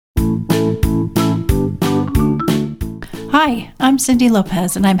Hi, I'm Cindy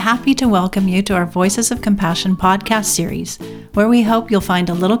Lopez, and I'm happy to welcome you to our Voices of Compassion podcast series, where we hope you'll find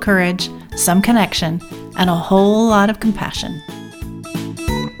a little courage, some connection, and a whole lot of compassion.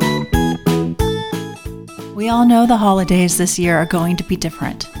 We all know the holidays this year are going to be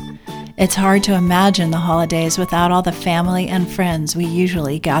different. It's hard to imagine the holidays without all the family and friends we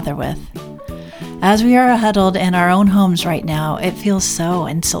usually gather with. As we are huddled in our own homes right now, it feels so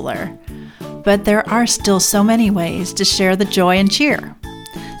insular. But there are still so many ways to share the joy and cheer.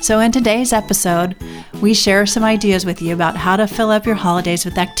 So in today's episode, we share some ideas with you about how to fill up your holidays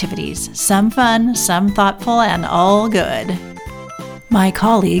with activities, some fun, some thoughtful, and all good. My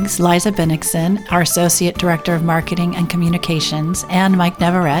colleagues, Liza Bennigsen, our Associate Director of Marketing and Communications, and Mike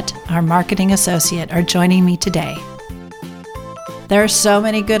Navarrete, our Marketing Associate, are joining me today. There are so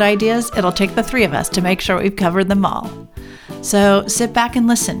many good ideas, it'll take the three of us to make sure we've covered them all. So sit back and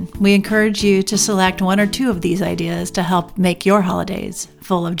listen. We encourage you to select one or two of these ideas to help make your holidays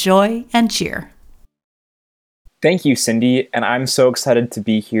full of joy and cheer. Thank you, Cindy, and I'm so excited to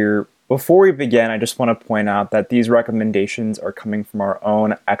be here. Before we begin, I just want to point out that these recommendations are coming from our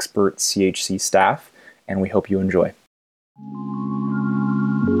own expert CHC staff, and we hope you enjoy.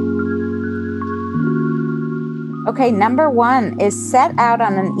 Okay, number one is set out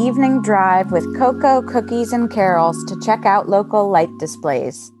on an evening drive with cocoa, cookies, and carols to check out local light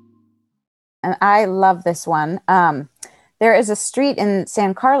displays. And I love this one. There is a street in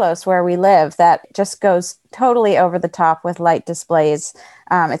San Carlos where we live that just goes totally over the top with light displays.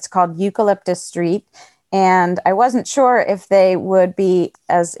 It's called Eucalyptus Street. And I wasn't sure if they would be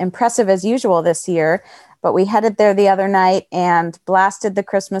as impressive as usual this year, but we headed there the other night and blasted the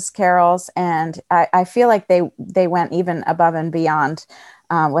Christmas carols. And I feel like they went even above and beyond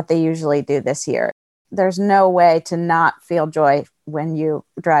what they usually do this year. There's no way to not feel joy when you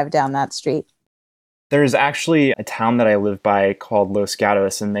drive down that street. There's actually a town that I live by called Los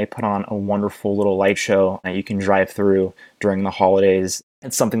Gatos, and they put on a wonderful little light show that you can drive through during the holidays.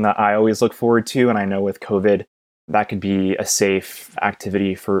 It's something that I always look forward to, and I know with COVID, that could be a safe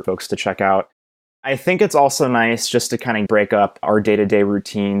activity for folks to check out. I think it's also nice just to kind of break up our day-to-day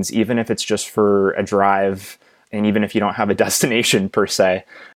routines, even if it's just for a drive, and even if you don't have a destination per se.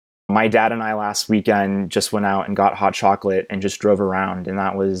 My dad and I last weekend just went out and got hot chocolate and just drove around, and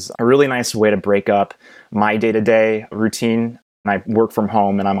that was a really nice way to break up my day-to-day routine. And I work from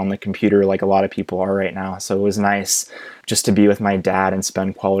home and I'm on the computer like a lot of people are right now, so it was nice just to be with my dad and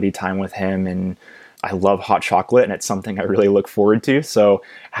spend quality time with him. And I love hot chocolate, and it's something I really look forward to. So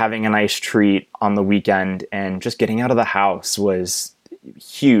having a nice treat on the weekend and just getting out of the house was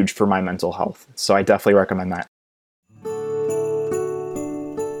huge for my mental health. So I definitely recommend that.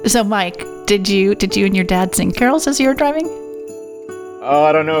 So Mike, did you and your dad sing carols as you were driving? Oh,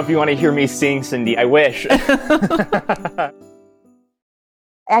 I don't know if you want to hear me sing, Cindy. I wish.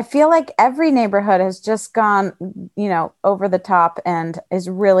 I feel like every neighborhood has just gone, over the top and is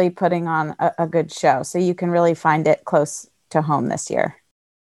really putting on a good show. So you can really find it close to home this year.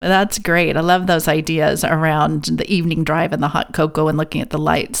 That's great. I love those ideas around the evening drive and the hot cocoa and looking at the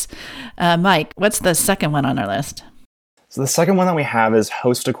lights. Mike, what's the second one on our list? So the second one that we have is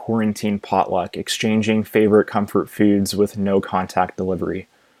host a quarantine potluck, exchanging favorite comfort foods with no contact delivery.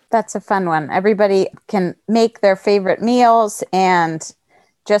 That's a fun one. Everybody can make their favorite meals and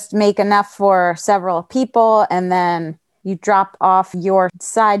just make enough for several people, and then you drop off your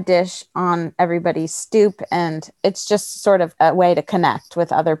side dish on everybody's stoop, and it's just sort of a way to connect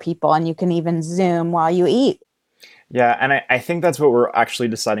with other people, and you can even Zoom while you eat. Yeah, and I think that's what we're actually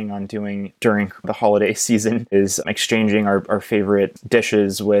deciding on doing during the holiday season, is exchanging our favorite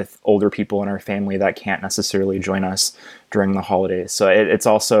dishes with older people in our family that can't necessarily join us during the holidays. So it's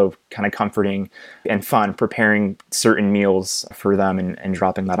also kind of comforting and fun preparing certain meals for them and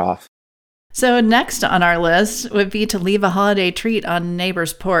dropping that off. So next on our list would be to leave a holiday treat on a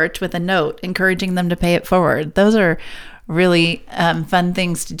neighbor's porch with a note encouraging them to pay it forward. Those are really fun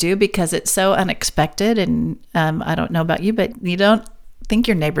things to do because it's so unexpected. And I don't know about you, but you don't think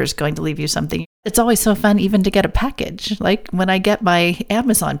your neighbor's going to leave you something. It's always so fun even to get a package. Like when I get my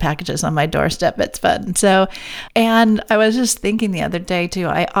Amazon packages on my doorstep, it's fun. So, and I was just thinking the other day too,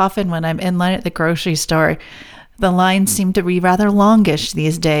 I often, when I'm in line at the grocery store, the lines seem to be rather longish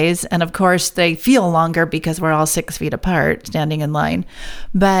these days. And of course, they feel longer because we're all 6 feet apart standing in line.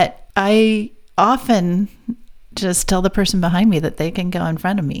 But I often just tell the person behind me that they can go in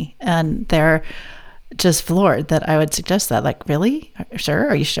front of me. And they're just floored that I would suggest that. Like, really? Sure?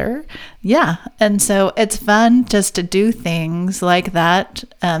 Are you sure? Yeah. And so it's fun just to do things like that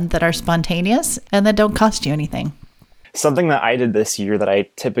that are spontaneous and that don't cost you anything. Something that I did this year that I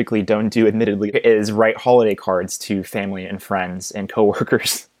typically don't do, admittedly, is write holiday cards to family and friends and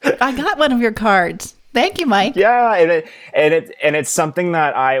coworkers. I got one of your cards. Thank you, Mike. Yeah, and it's something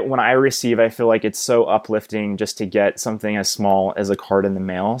that when I receive, I feel like it's so uplifting just to get something as small as a card in the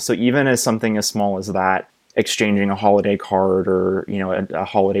mail. So even as something as small as that, exchanging a holiday card or, a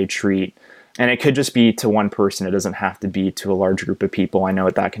holiday treat, and it could just be to one person. It doesn't have to be to a large group of people. I know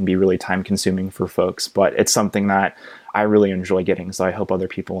that can be really time consuming for folks, but it's something that I really enjoy getting. So I hope other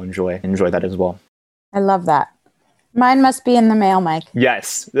people enjoy that as well. I love that. Mine must be in the mail, Mike.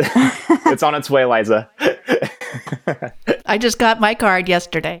 Yes. It's on its way, Liza. I just got my card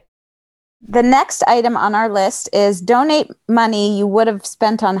yesterday. The next item on our list is donate money you would have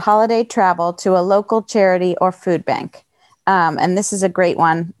spent on holiday travel to a local charity or food bank. And this is a great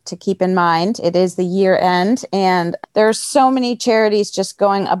one to keep in mind. It is the year end, and there's so many charities just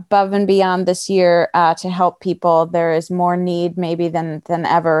going above and beyond this year to help people. There is more need maybe than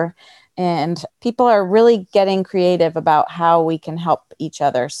ever. And people are really getting creative about how we can help each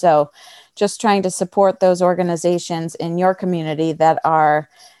other. So just trying to support those organizations in your community that are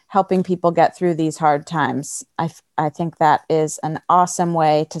helping people get through these hard times. I think that is an awesome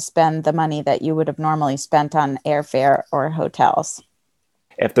way to spend the money that you would have normally spent on airfare or hotels.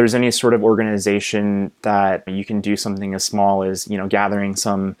 If there's any sort of organization that you can do something as small as, gathering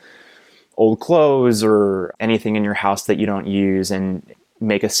some old clothes or anything in your house that you don't use and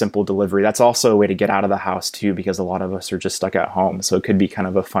make a simple delivery. That's also a way to get out of the house too, because a lot of us are just stuck at home. So it could be kind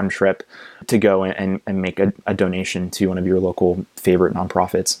of a fun trip to go and make a donation to one of your local favorite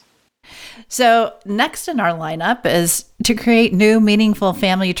nonprofits. So next in our lineup is to create new meaningful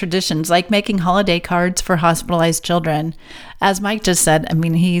family traditions, like making holiday cards for hospitalized children. As Mike just said, I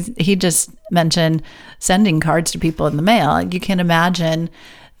mean, he just mentioned sending cards to people in the mail. You can imagine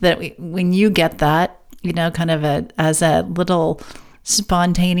that when you get that, kind of as a little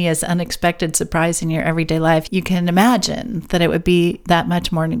spontaneous, unexpected surprise in your everyday life, you can imagine that it would be that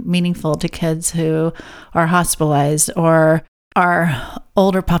much more meaningful to kids who are hospitalized or our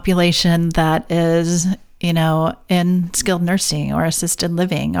older population that is, in skilled nursing or assisted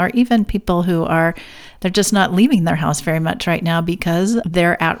living, or even people who they're just not leaving their house very much right now because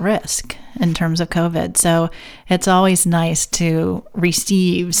they're at risk in terms of COVID. So it's always nice to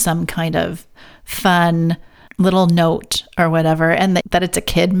receive some kind of fun little note or whatever, and that it's a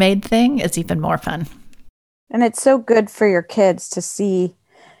kid-made thing is even more fun. And it's so good for your kids to see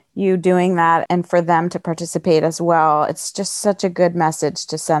you doing that and for them to participate as well. It's just such a good message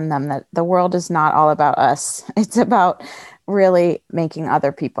to send them that the world is not all about us. It's about really making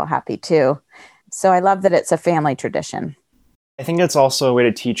other people happy too. So I love that it's a family tradition. I think it's also a way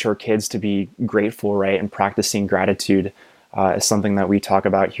to teach our kids to be grateful, right? And practicing gratitude is something that we talk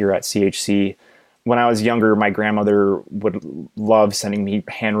about here at CHC. When I was younger, my grandmother would love sending me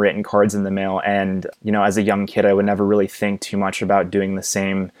handwritten cards in the mail. And, as a young kid, I would never really think too much about doing the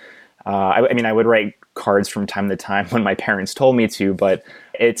same. I would write cards from time to time when my parents told me to, but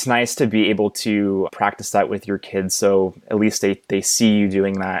it's nice to be able to practice that with your kids. So at least they see you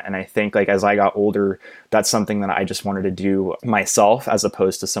doing that. And I think as I got older, that's something that I just wanted to do myself as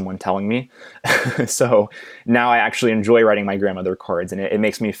opposed to someone telling me. So now I actually enjoy writing my grandmother cards, and it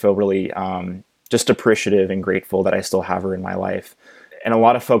makes me feel really just appreciative and grateful that I still have her in my life. And a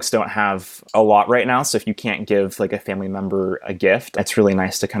lot of folks don't have a lot right now. So if you can't give a family member a gift, it's really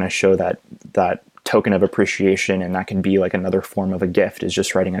nice to kind of show that token of appreciation. And that can be another form of a gift, is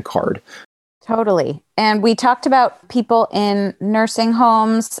just writing a card. Totally. And we talked about people in nursing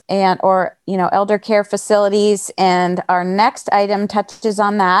homes or elder care facilities. And our next item touches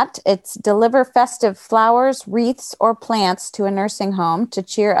on that. It's deliver festive flowers, wreaths, or plants to a nursing home to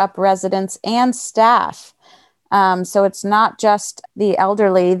cheer up residents and staff. So it's not just the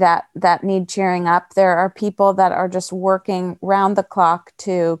elderly that need cheering up. There are people that are just working round the clock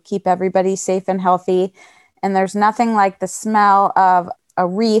to keep everybody safe and healthy. And there's nothing like the smell of a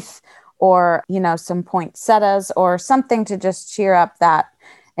wreath or, some poinsettias or something to just cheer up that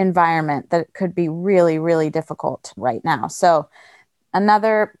environment that could be really, really difficult right now. So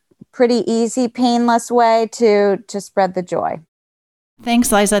another pretty easy, painless way to spread the joy.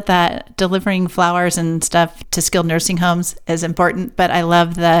 Thanks, Liza, that delivering flowers and stuff to skilled nursing homes is important, but I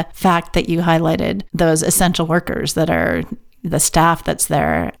love the fact that you highlighted those essential workers that are the staff that's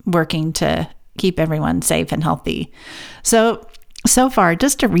there working to keep everyone safe and healthy. So far,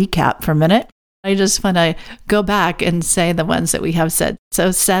 just to recap for a minute, I just want to go back and say the ones that we have said.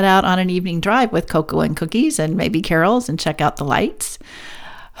 So set out on an evening drive with cocoa and cookies and maybe carols and check out the lights.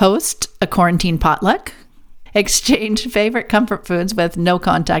 Host a quarantine potluck. Exchange favorite comfort foods with no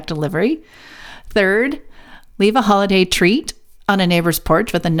contact delivery. Third, Leave a holiday treat on a neighbor's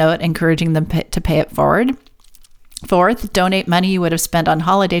porch with a note encouraging them to pay it forward. 4th, donate money you would have spent on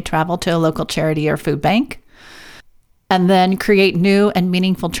holiday travel to a local charity or food bank. And then create new and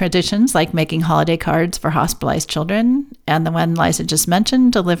meaningful traditions like making holiday cards for hospitalized children. And the one Liza just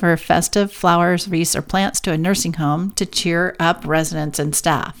mentioned, deliver festive flowers, wreaths, or plants to a nursing home to cheer up residents and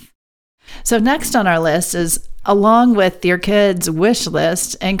staff. So next on our list is, along with your kids' wish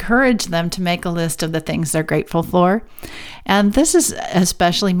list, encourage them to make a list of the things they're grateful for. And this is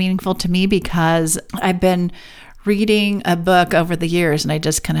especially meaningful to me because I've been reading a book over the years, and I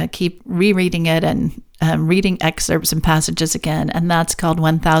just kind of keep rereading it and reading excerpts and passages again, and that's called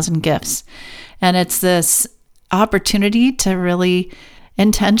 1,000 Gifts. And it's this opportunity to really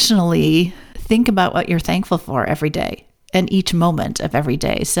intentionally think about what you're thankful for every day and each moment of every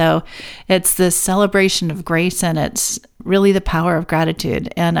day. So it's this celebration of grace, and it's really the power of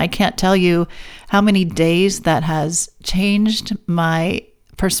gratitude. And I can't tell you how many days that has changed my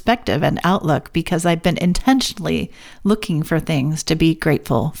perspective and outlook because I've been intentionally looking for things to be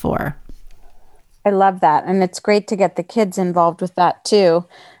grateful for. I love that. And it's great to get the kids involved with that too.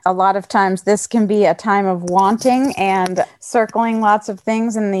 A lot of times this can be a time of wanting and circling lots of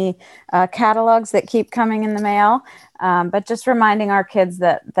things in the catalogs that keep coming in the mail. But just reminding our kids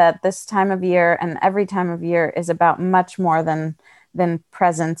that this time of year and every time of year is about much more than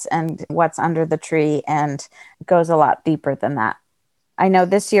presents and what's under the tree, and goes a lot deeper than that. I know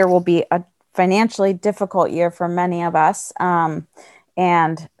this year will be a financially difficult year for many of us.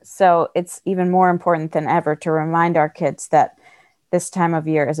 And so it's even more important than ever to remind our kids that this time of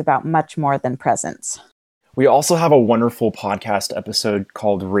year is about much more than presents. We also have a wonderful podcast episode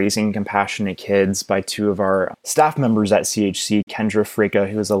called Raising Compassionate Kids by 2 of our staff members at CHC, Kendra Freka,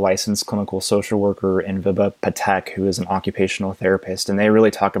 who is a licensed clinical social worker, and Vibha Patek, who is an occupational therapist. And they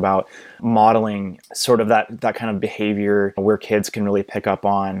really talk about modeling sort of that kind of behavior where kids can really pick up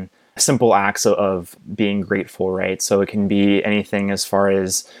on simple acts of being grateful, right? So it can be anything as far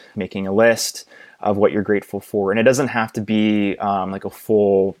as making a list of what you're grateful for. And it doesn't have to be like a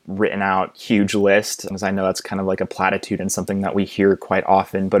full written out huge list, because I know that's kind of like a platitude and something that we hear quite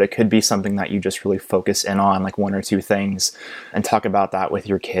often, but it could be something that you just really focus in on, like 1 or 2 things, and talk about that with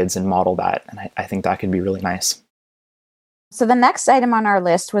your kids and model that. And I think that could be really nice. So the next item on our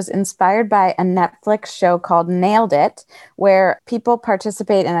list was inspired by a Netflix show called Nailed It, where people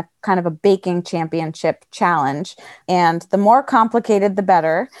participate in a kind of a baking championship challenge. And the more complicated, the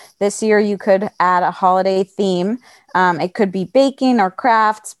better. This year, you could add a holiday theme. It could be baking or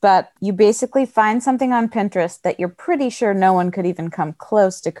crafts, but you basically find something on Pinterest that you're pretty sure no one could even come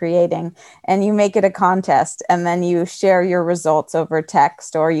close to creating, and you make it a contest, and then you share your results over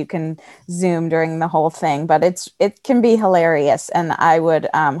text, or you can Zoom during the whole thing. But it can be hilarious, and I would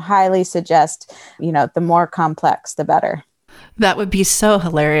highly suggest, the more complex, the better. That would be so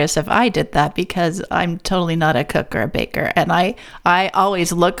hilarious if I did that, because I'm totally not a cook or a baker. And I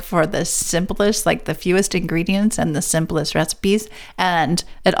always look for the simplest, like the fewest ingredients and the simplest recipes. And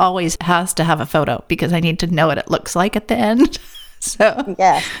it always has to have a photo because I need to know what it looks like at the end. So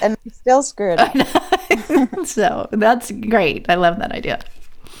yes, and still screw it up. So that's great. I love that idea.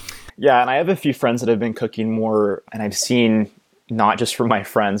 Yeah, and I have a few friends that have been cooking more, and I've seen not just from my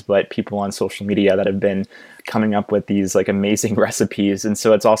friends, but people on social media that have been coming up with these like amazing recipes. And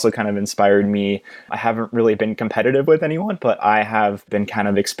so it's also kind of inspired me. I haven't really been competitive with anyone, but I have been kind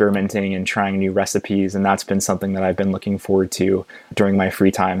of experimenting and trying new recipes. And that's been something that I've been looking forward to during my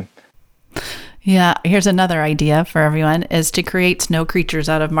free time. Yeah, here's another idea for everyone, is to create snow creatures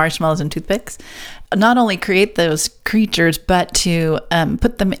out of marshmallows and toothpicks. Not only create those creatures, but to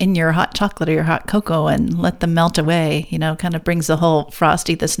put them in your hot chocolate or your hot cocoa and let them melt away, kind of brings the whole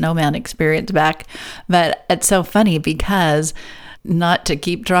Frosty the Snowman experience back. But it's so funny because, not to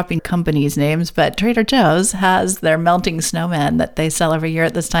keep dropping companies' names, but Trader Joe's has their melting snowman that they sell every year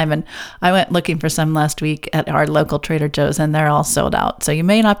at this time. And I went looking for some last week at our local Trader Joe's, and they're all sold out. So you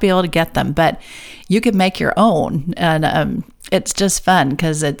may not be able to get them, but you can make your own. And it's just fun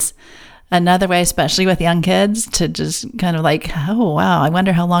because it's another way, especially with young kids, to just kind of like, oh, wow, I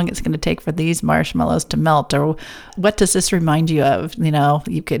wonder how long it's going to take for these marshmallows to melt, or what does this remind you of?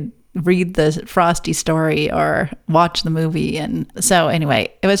 You could read the Frosty story or watch the movie. And so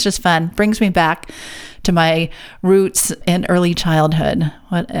anyway, it was just fun. Brings me back to my roots in early childhood,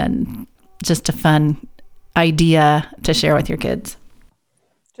 and just a fun idea to share with your kids.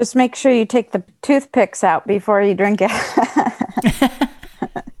 Just make sure you take the toothpicks out before you drink it.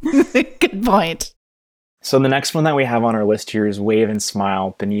 Good point. So the next one that we have on our list here is wave and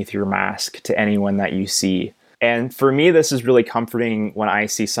smile beneath your mask to anyone that you see. And for me, this is really comforting when I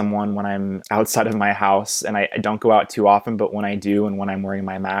see someone when I'm outside of my house, and I don't go out too often, but when I do and when I'm wearing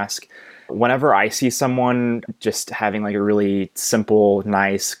my mask, whenever I see someone just having like a really simple,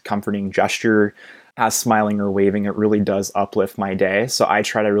 nice, comforting gesture, as smiling or waving, it really does uplift my day. So I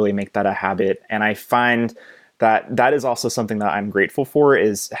try to really make that a habit. And I find that that is also something that I'm grateful for,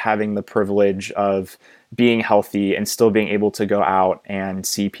 is having the privilege of being healthy and still being able to go out and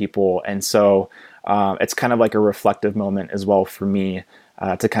see people. And so it's kind of like a reflective moment as well for me,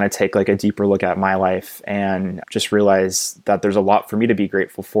 to kind of take like a deeper look at my life and just realize that there's a lot for me to be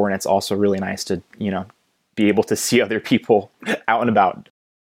grateful for. And it's also really nice to, be able to see other people out and about.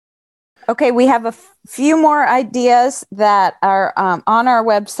 Okay, we have a few more ideas that are on our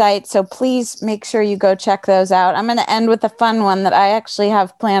website, so please make sure you go check those out. I'm going to end with a fun one that I actually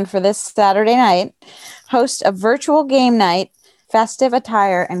have planned for this Saturday night. Host a virtual game night, festive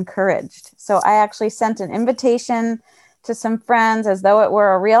attire encouraged. So I actually sent an invitation to some friends as though it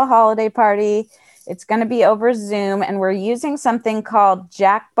were a real holiday party. It's going to be over Zoom, and we're using something called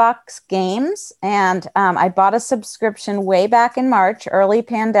Jackbox Games. And I bought a subscription way back in March, early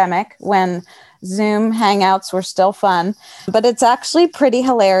pandemic, when Zoom Hangouts were still fun. But it's actually pretty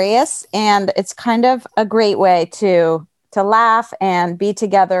hilarious, and it's kind of a great way to laugh and be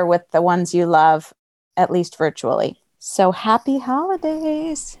together with the ones you love, at least virtually. So happy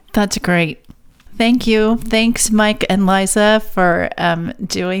holidays. That's great. Thank you. Thanks, Mike and Liza, for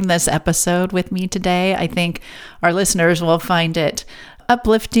doing this episode with me today. I think our listeners will find it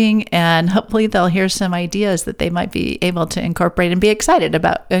uplifting, and hopefully they'll hear some ideas that they might be able to incorporate and be excited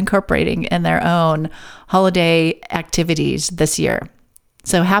about incorporating in their own holiday activities this year.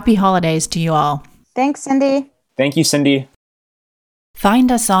 So happy holidays to you all. Thanks, Cindy. Thank you, Cindy. Find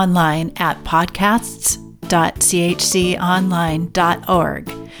us online at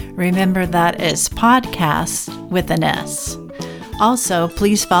podcasts.chconline.org. Remember, that is podcasts with an S. Also,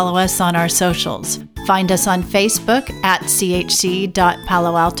 please follow us on our socials. Find us on Facebook at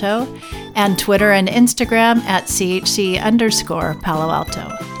chc.palo alto and Twitter and Instagram at chc_Palo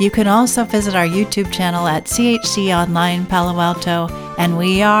Alto. You can also visit our YouTube channel at CHC Online Palo Alto, and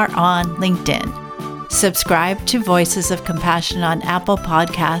we are on LinkedIn. Subscribe to Voices of Compassion on Apple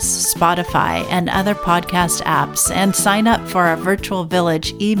Podcasts, Spotify, and other podcast apps, and sign up for our Virtual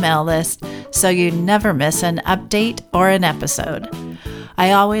Village email list so you never miss an update or an episode.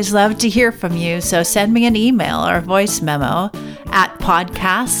 I always love to hear from you, so send me an email or voice memo at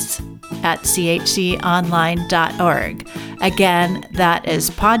podcasts@chconline.org. Again, that is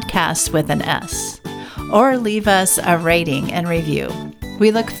podcasts with an S. Or leave us a rating and review.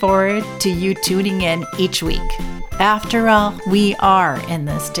 We look forward to you tuning in each week. After all, we are in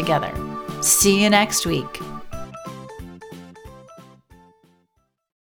this together. See you next week.